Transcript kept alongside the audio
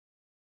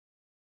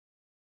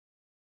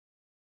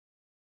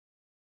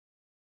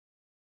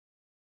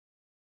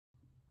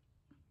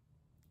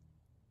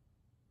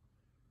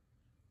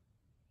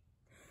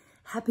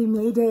Happy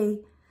May Day,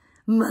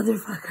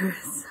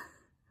 motherfuckers.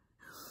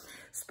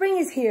 Spring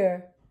is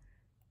here,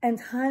 and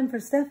time for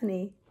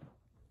Stephanie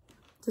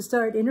to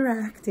start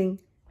interacting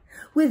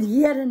with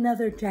yet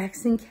another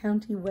Jackson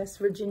County, West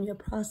Virginia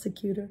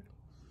prosecutor.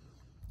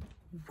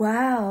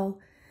 Wow,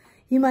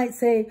 you might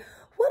say,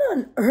 what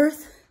on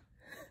earth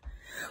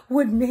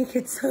would make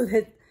it so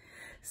that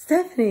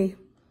Stephanie,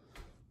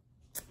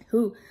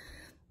 who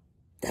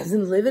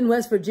doesn't live in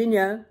West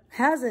Virginia,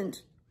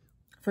 hasn't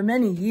for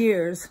many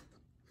years,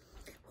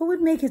 what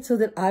would make it so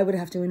that I would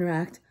have to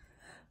interact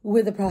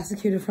with a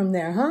prosecutor from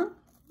there, huh?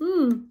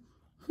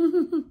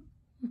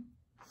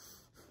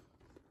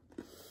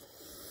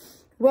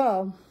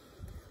 Well,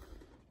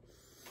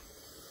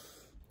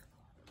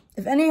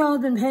 if any of y'all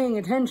have been paying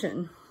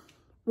attention,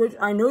 which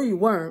I know you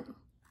weren't,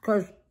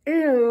 because,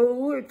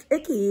 ew, it's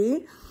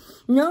icky.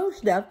 No,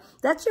 Steph,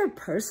 that's your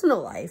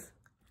personal life.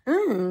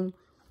 We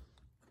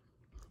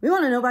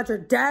want to know about your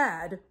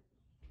dad.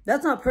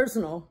 That's not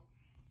personal.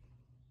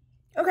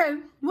 Okay,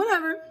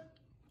 whatever.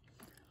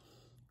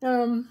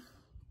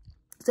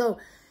 So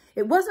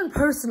it wasn't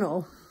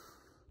personal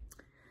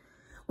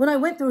when I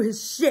went through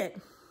his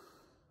shit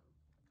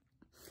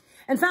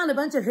and found a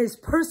bunch of his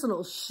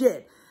personal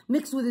shit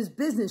mixed with his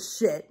business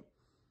shit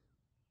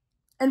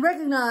and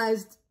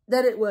recognized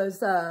that it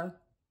was,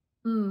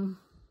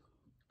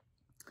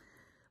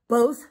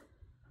 both.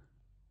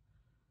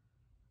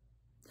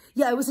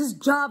 Yeah, it was his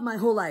job my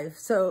whole life.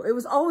 So it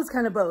was always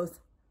kind of both.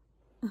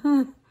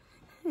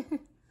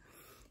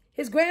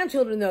 His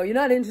grandchildren, though, you're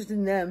not interested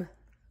in them.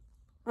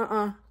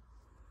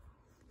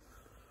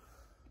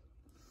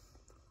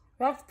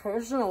 That's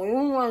personal. We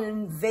wouldn't want to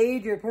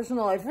invade your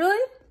personal life. Really?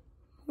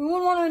 We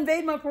wouldn't want to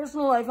invade my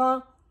personal life,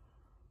 huh?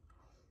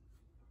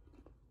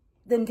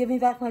 Then give me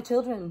back my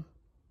children,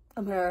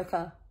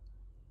 America.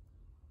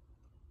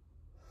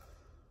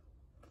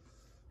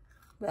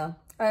 Well,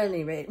 at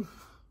any rate,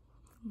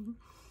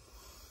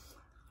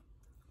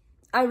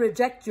 I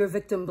reject your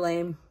victim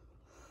blame.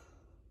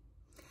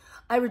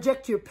 I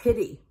reject your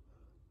pity.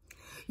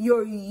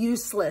 Your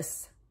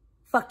useless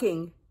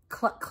fucking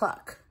cluck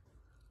cluck.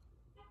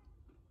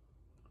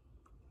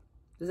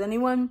 Does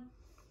anyone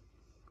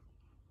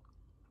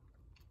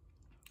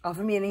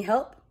offer me any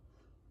help?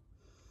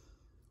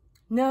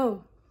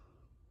 No.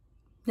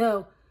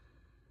 No.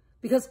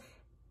 Because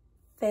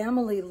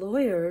family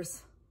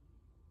lawyers,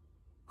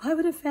 why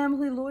would a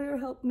family lawyer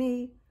help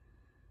me?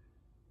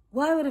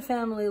 Why would a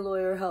family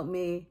lawyer help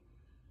me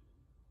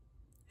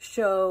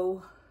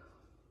show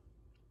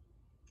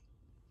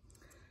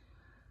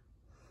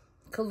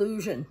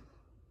collusion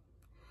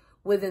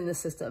within the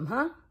system,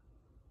 huh?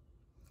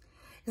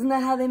 Isn't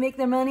that how they make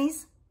their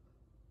monies?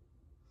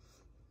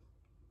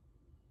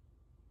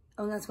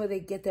 Oh, and that's where they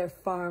get their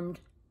farmed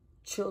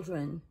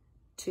children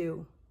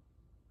too.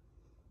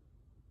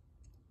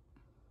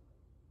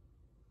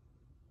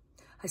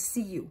 I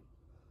see you.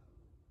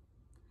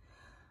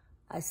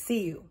 I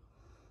see you.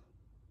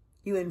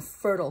 You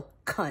infertile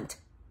cunt.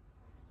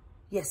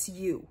 Yes,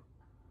 you.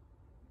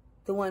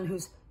 The one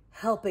who's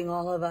helping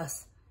all of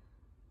us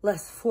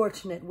less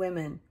fortunate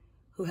women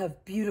who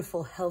have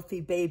beautiful,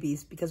 healthy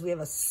babies because we have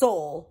a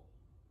soul.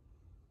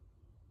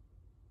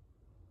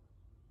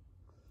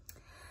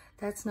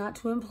 That's not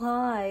to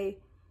imply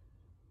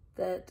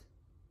that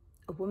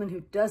a woman who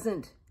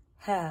doesn't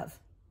have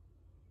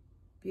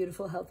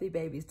beautiful, healthy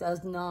babies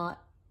does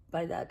not,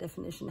 by that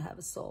definition, have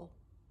a soul.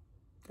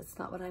 That's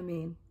not what I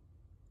mean.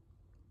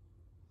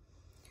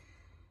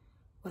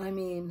 What I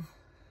mean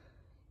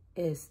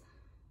is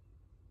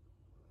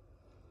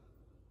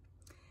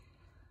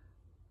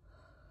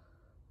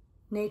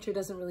nature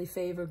doesn't really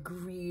favor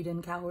greed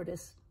and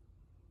cowardice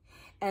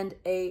and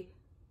a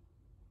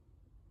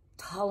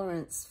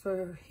tolerance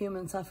for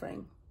human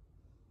suffering.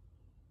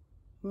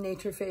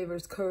 Nature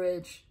favors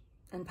courage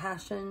and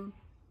passion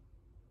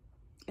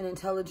and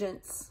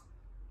intelligence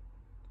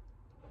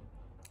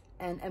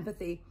and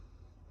empathy,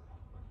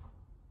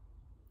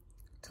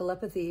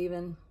 telepathy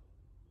even,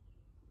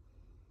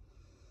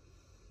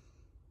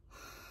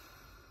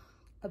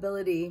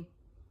 ability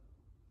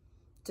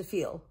to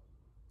feel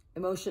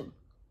emotion,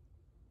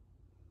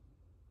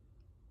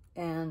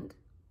 and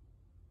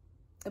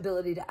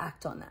ability to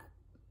act on that.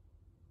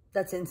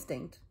 That's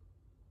instinct.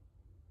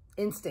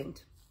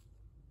 Instinct.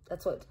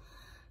 That's what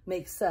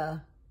makes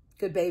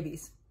good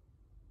babies,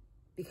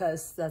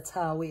 because that's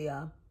how we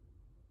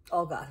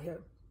all got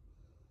here.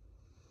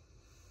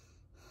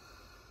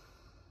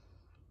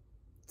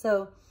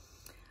 So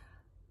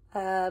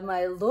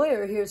my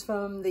lawyer hears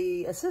from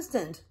the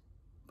assistant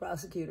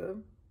prosecutor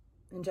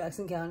in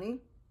Jackson County.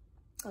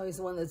 Oh, he's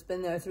the one that's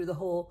been there through the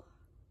whole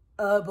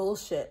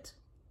bullshit.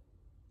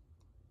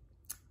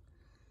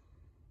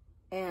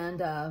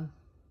 And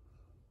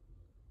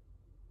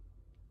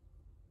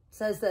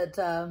says that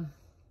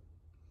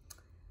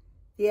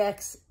the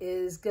ex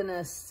is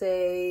gonna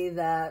say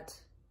that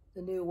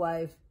the new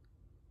wife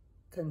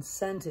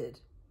consented.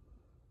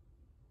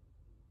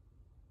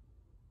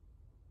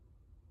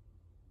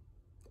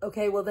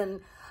 Okay, well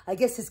then I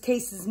guess his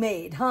case is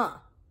made, huh?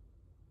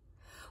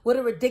 What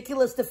a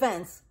ridiculous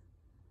defense.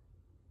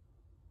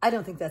 I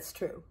don't think that's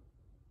true.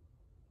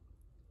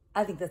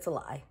 I think that's a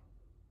lie.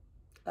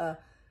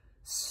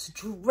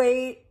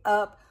 Straight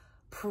up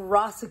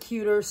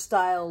prosecutor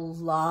style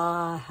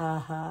lie.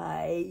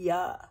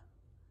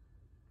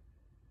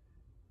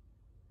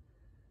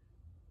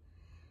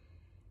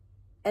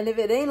 And if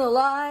it ain't a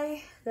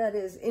lie, that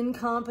is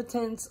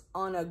incompetence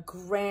on a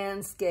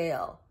grand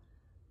scale.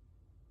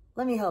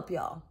 Let me help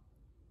y'all.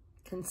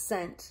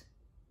 Consent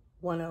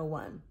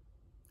 101,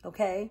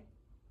 okay?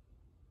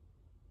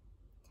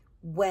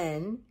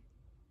 When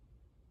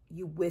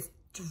you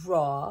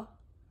withdraw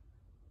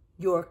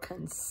your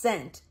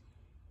consent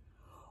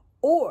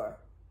or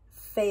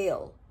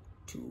fail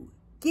to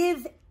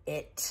give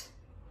it,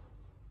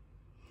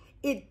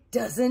 it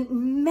doesn't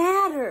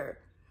matter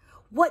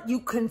what you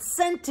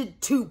consented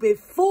to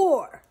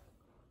before.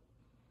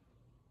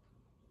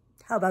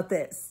 How about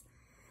this?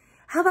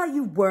 How about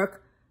you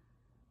work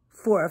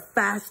for a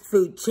fast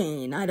food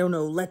chain? I don't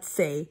know, let's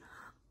say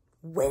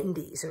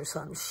Wendy's or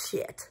some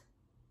shit.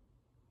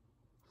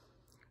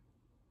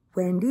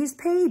 Wendy's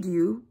paid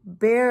you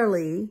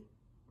barely.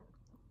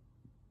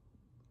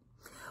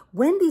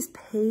 Wendy's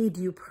paid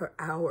you per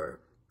hour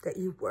that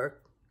you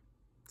work,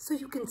 so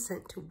you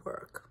consent to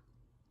work.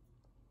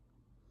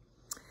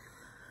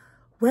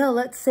 Well,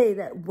 let's say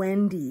that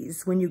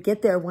Wendy's, when you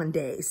get there one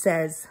day,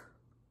 says,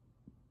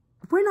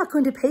 we're not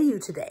going to pay you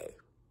today.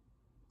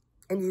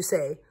 And you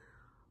say,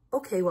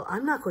 okay, well,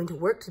 I'm not going to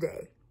work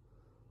today.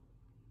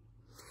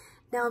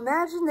 Now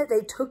imagine that they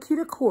took you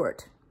to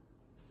court,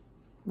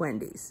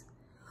 Wendy's.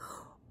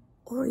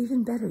 Or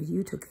even better,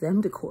 you took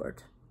them to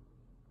court.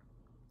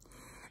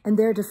 And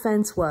their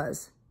defense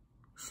was,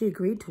 she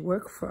agreed to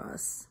work for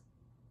us.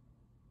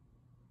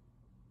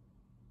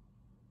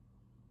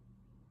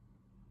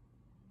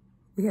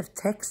 We have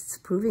texts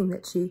proving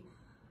that she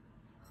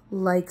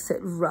likes it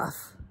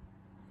rough,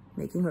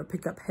 making her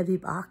pick up heavy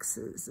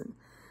boxes and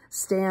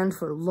stand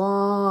for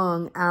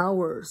long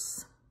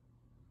hours.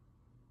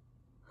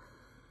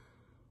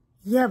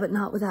 Yeah, but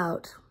not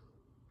without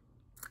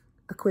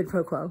a quid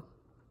pro quo.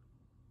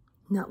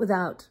 Not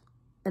without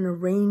an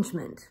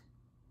arrangement,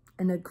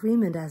 an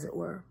agreement, as it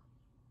were.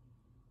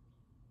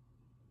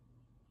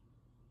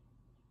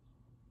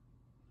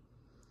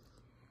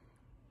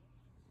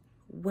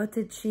 What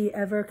did she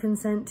ever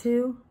consent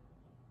to?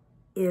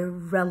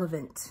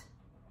 Irrelevant.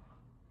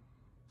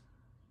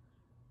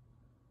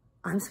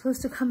 I'm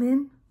supposed to come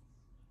in?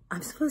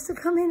 I'm supposed to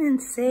come in and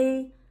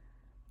say,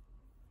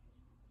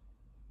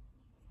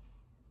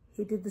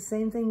 he did the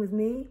same thing with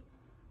me?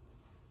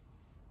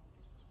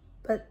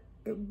 But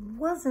it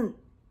wasn't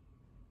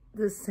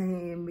the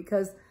same,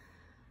 because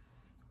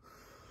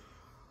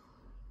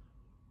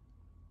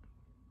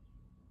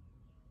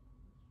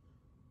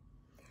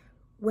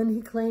when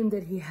he claimed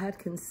that he had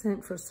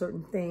consent for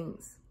certain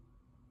things,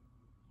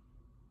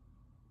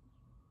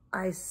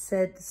 I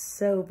said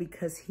so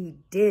because he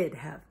did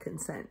have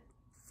consent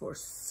for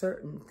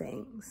certain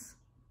things.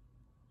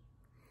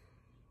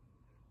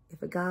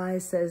 If a guy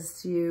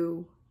says to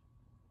you,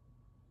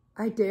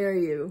 I dare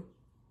you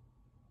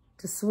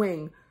to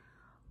swing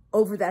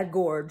over that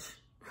gorge,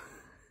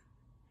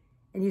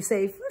 and you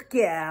say, fuck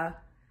yeah,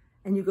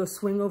 and you go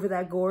swing over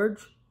that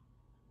gorge,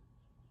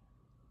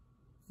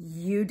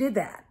 you did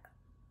that.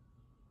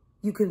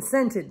 You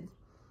consented.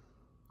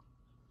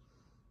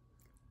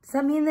 Does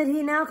that mean that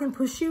he now can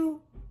push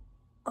you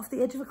off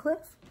the edge of a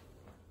cliff?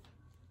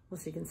 Well,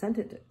 she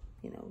consented to,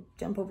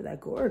 jump over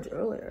that gorge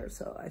earlier.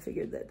 So I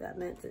figured that that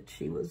meant that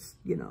she was,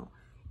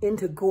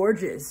 into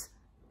gorges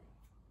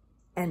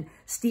and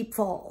steep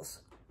falls.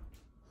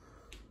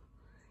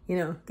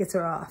 Gets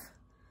her off.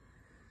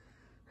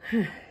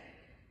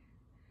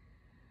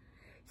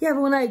 Yeah,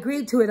 but when I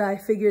agreed to it, I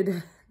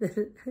figured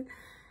that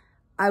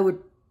I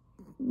would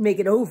make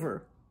it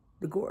over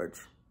the gorge.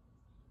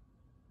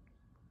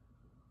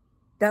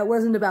 That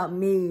wasn't about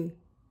me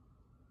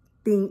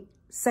being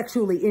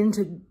sexually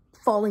into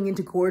falling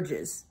into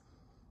gorges.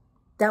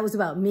 That was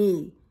about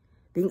me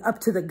being up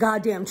to the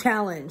goddamn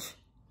challenge.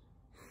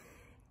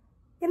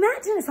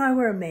 Imagine if I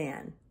were a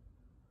man.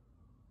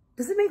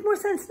 Does it make more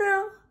sense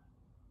now?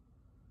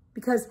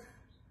 Because,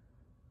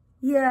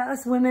 yeah,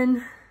 us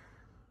women,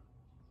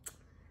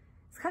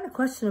 it's kind of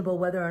questionable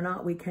whether or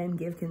not we can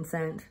give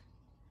consent.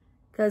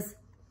 Because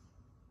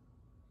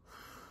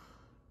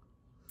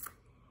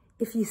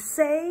if you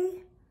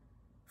say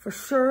for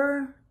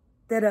sure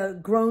that a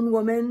grown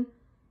woman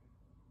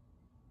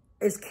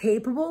is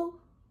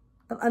capable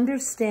of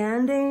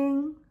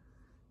understanding,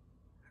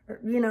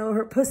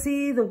 her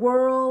pussy, the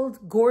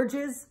world,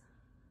 gorges,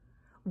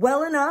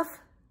 well enough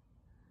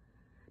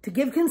to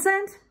give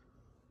consent,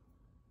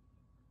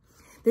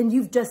 then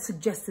you've just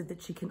suggested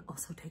that she can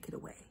also take it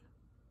away.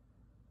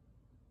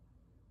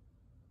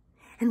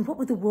 And what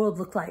would the world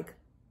look like?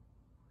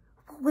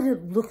 What would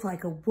it look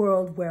like, a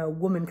world where a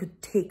woman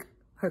could take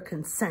her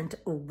consent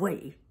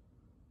away?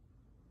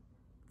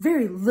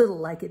 Very little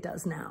like it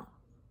does now.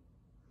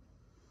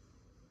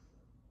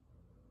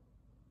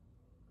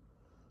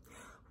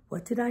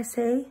 What did I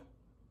say?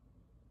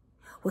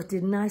 What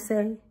didn't I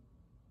say?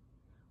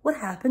 What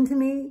happened to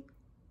me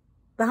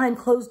behind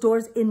closed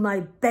doors in my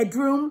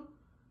bedroom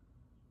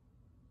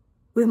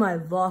with my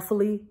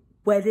lawfully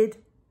wedded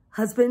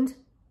husband?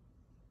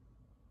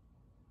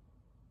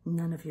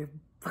 None of your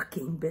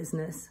fucking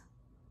business.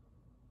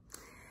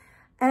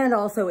 And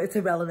also, it's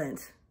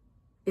irrelevant.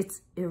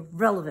 It's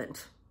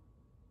irrelevant.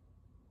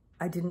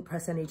 I didn't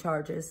press any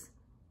charges.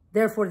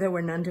 Therefore, there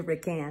were none to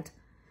recant.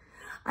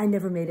 I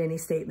never made any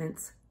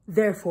statements.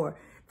 Therefore,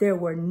 there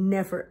were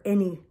never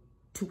any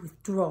to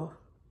withdraw.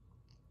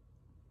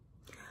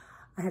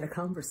 I had a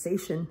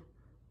conversation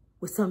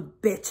with some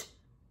bitch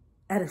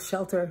at a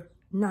shelter,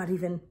 not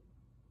even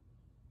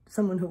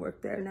someone who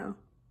worked there,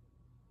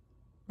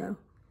 no.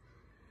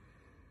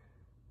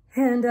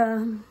 And,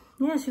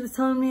 yeah, she was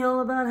telling me all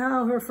about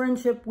how her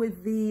friendship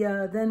with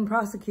the then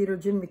prosecutor,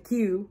 Jim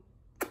McHugh,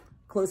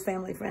 close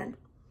family friend,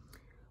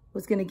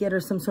 was going to get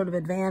her some sort of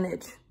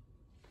advantage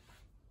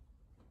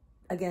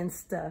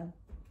against the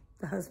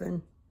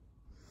husband.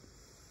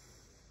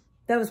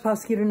 That was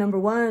prosecutor number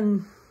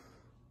 1,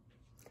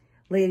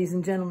 ladies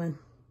and gentlemen.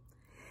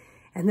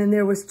 And then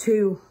there was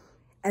 2,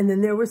 and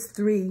then there was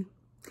 3,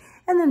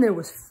 and then there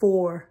was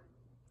 4,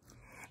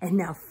 and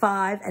now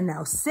 5, and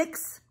now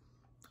 6.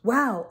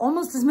 Wow,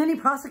 almost as many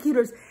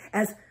prosecutors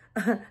as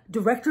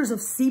directors of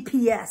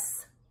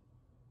CPS.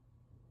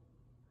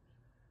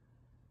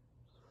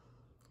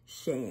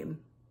 Shame.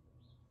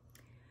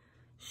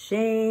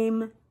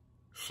 Shame,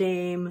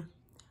 shame,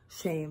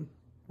 shame.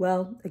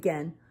 Well,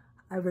 again,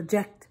 I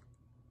reject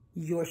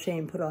your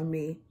shame put on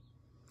me.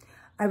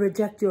 I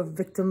reject your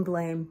victim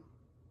blame.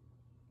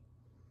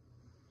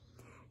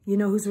 You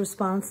know who's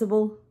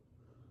responsible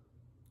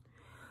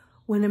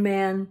when a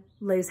man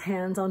lays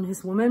hands on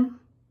his woman?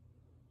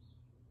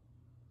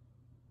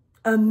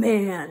 A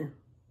man.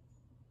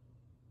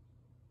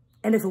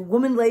 And if a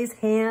woman lays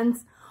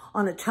hands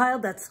on a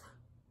child,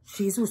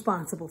 she's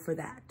responsible for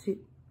that.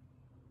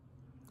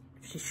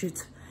 She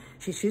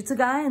shoots a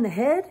guy in the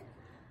head.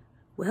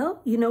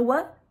 Well, you know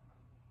what?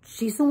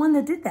 She's the one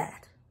that did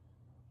that.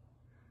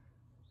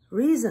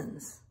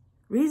 Reasons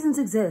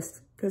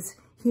exist because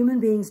human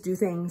beings do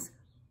things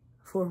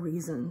for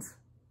reasons.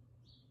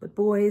 But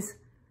boys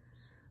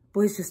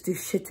just do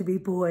shit to be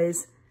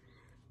boys.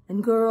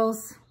 And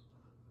girls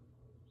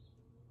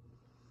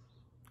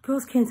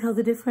can't tell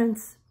the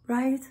difference,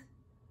 right?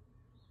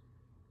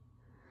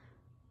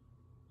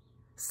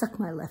 Suck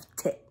my left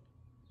tit.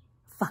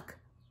 Fuck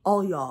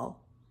all y'all.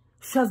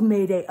 Shove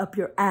Mayday up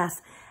your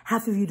ass.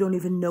 Half of you don't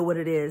even know what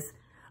it is.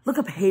 Look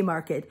up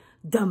Haymarket,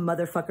 dumb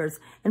motherfuckers,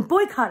 and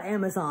boycott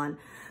Amazon.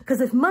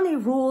 Because if money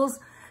rules,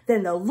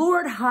 then the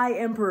Lord High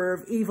Emperor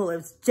of Evil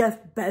is Jeff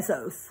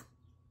Bezos.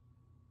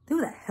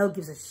 Who the hell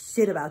gives a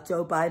shit about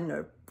Joe Biden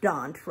or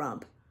Donald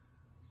Trump?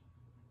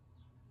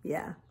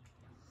 Yeah.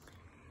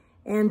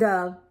 And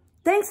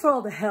thanks for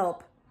all the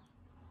help.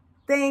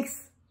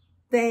 Thanks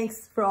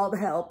for all the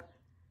help.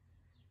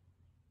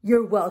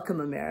 You're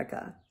welcome,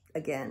 America,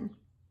 again.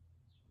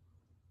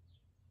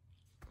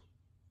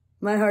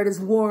 My heart is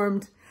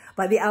warmed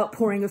by the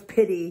outpouring of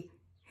pity.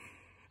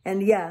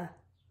 And yeah,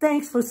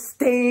 thanks for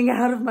staying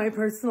out of my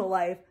personal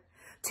life.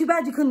 Too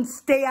bad you couldn't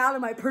stay out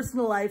of my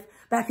personal life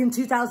back in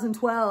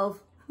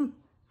 2012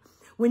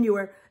 when you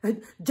were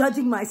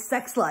judging my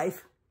sex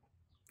life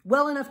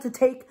well enough to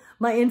take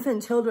my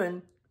infant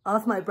children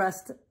off my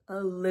breast,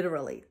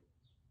 literally.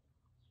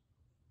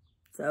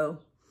 So,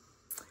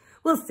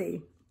 we'll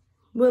see.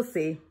 We'll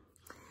see.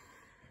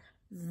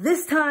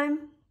 This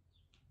time,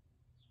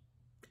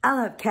 I'll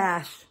have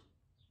cash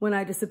when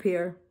I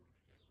disappear.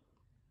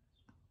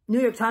 New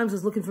York Times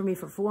was looking for me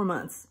for 4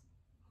 months.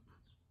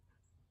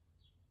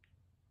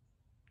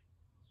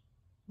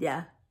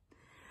 Yeah.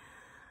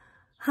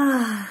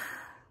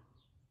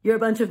 You're a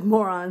bunch of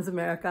morons,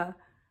 America.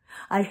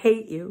 I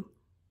hate you.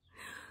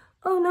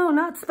 Oh, no,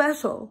 not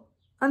special.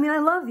 I mean, I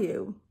love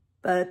you.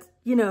 But,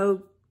 you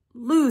know,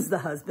 lose the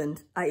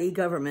husband, i.e.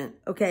 government,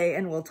 okay?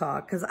 And we'll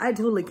talk, because I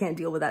totally can't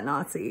deal with that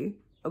Nazi,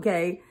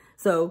 okay?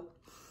 So,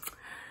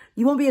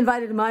 you won't be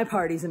invited to my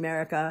parties,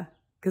 America,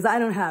 because I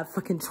don't have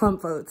fucking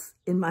Trump votes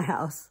in my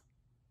house.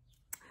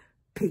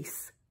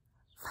 Peace.